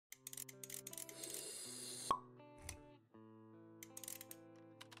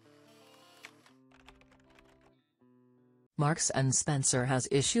Marks & Spencer has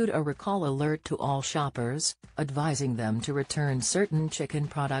issued a recall alert to all shoppers, advising them to return certain chicken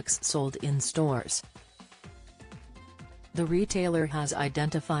products sold in stores. The retailer has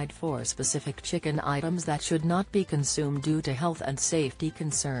identified 4 specific chicken items that should not be consumed due to health and safety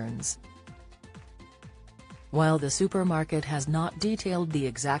concerns. While the supermarket has not detailed the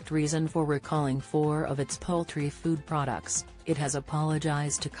exact reason for recalling 4 of its poultry food products, it has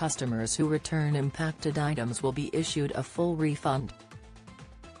apologized to customers who return impacted items will be issued a full refund.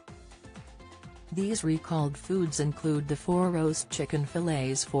 These recalled foods include the 4 roast chicken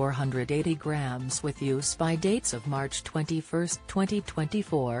fillets 480 grams with use-by dates of March 21,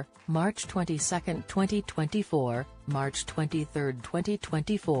 2024, March 22, 2024, March 23,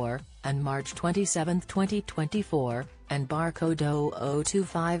 2024, and March 27, 2024, and barcode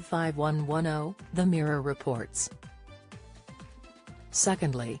 00255110, The Mirror reports.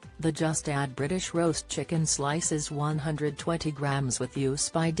 Secondly, the Just Add British roast chicken slices 120 grams with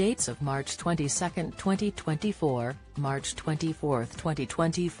use-by dates of March 22, 2024, March 24,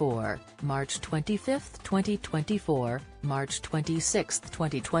 2024, March 25, 2024, March 26,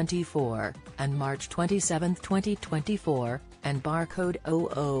 2024, and March 27, 2024, and barcode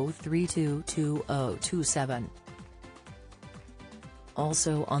 00322027.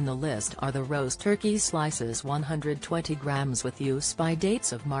 Also on the list are the roast turkey slices 120 grams with use-by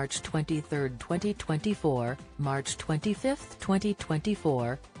dates of March 23, 2024, March 25,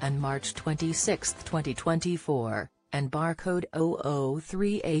 2024, and March 26, 2024, and barcode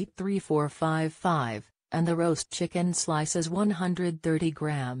 00383455, and the roast chicken slices 130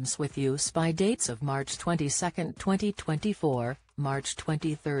 grams with use-by dates of March 22, 2024, March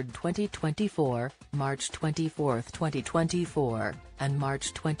 23, 2024, March 24, 2024, and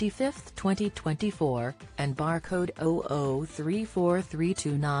March 25, 2024, and barcode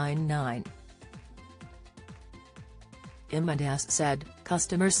 00343299. Imadas said,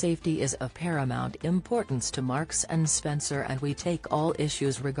 "Customer safety is of paramount importance to Marks & Spencer and we take all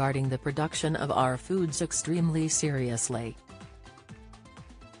issues regarding the production of our foods extremely seriously."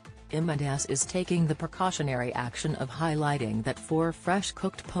 Imadas is taking the precautionary action of highlighting that 4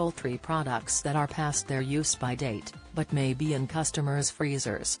 fresh-cooked poultry products that are past their use-by date, but may be in customers'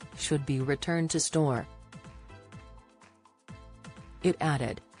 freezers, should be returned to store. It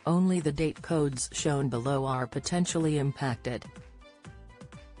added, "Only the date codes shown below are potentially impacted.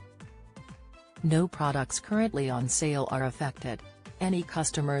 No products currently on sale are affected. Any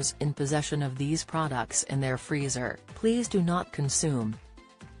customers in possession of these products in their freezer, please do not consume.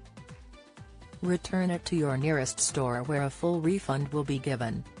 Return it to your nearest store where a full refund will be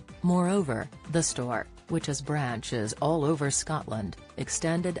given." Moreover, the store, which has branches all over Scotland,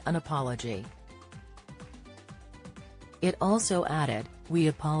 extended an apology. It also added, "We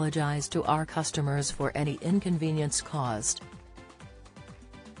apologise to our customers for any inconvenience caused.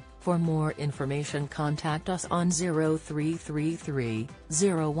 For more information contact us on 0333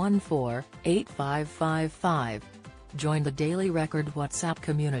 014 8555. Join the Daily Record WhatsApp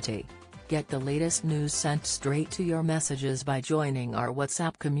community. Get the latest news sent straight to your messages by joining our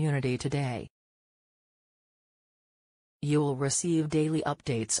WhatsApp community today. You'll receive daily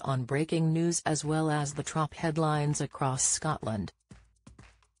updates on breaking news as well as the top headlines across Scotland.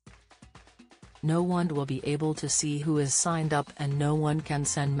 No one will be able to see who is signed up and no one can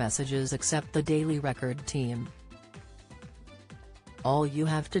send messages except the Daily Record team. All you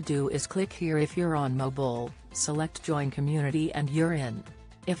have to do is click here if you're on mobile, select Join Community and you're in.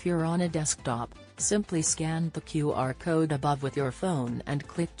 If you're on a desktop, simply scan the QR code above with your phone and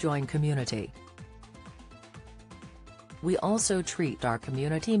click Join Community. We also treat our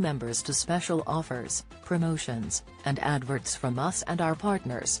community members to special offers, promotions, and adverts from us and our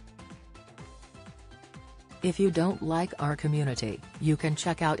partners. If you don't like our community, you can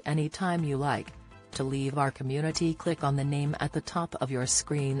check out anytime you like. To leave our community, click on the name at the top of your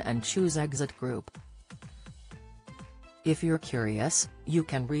screen and choose Exit Group. If you're curious, you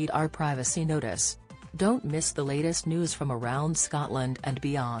can read our privacy notice. Don't miss the latest news from around Scotland and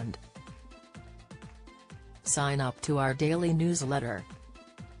beyond. Sign up to our daily newsletter,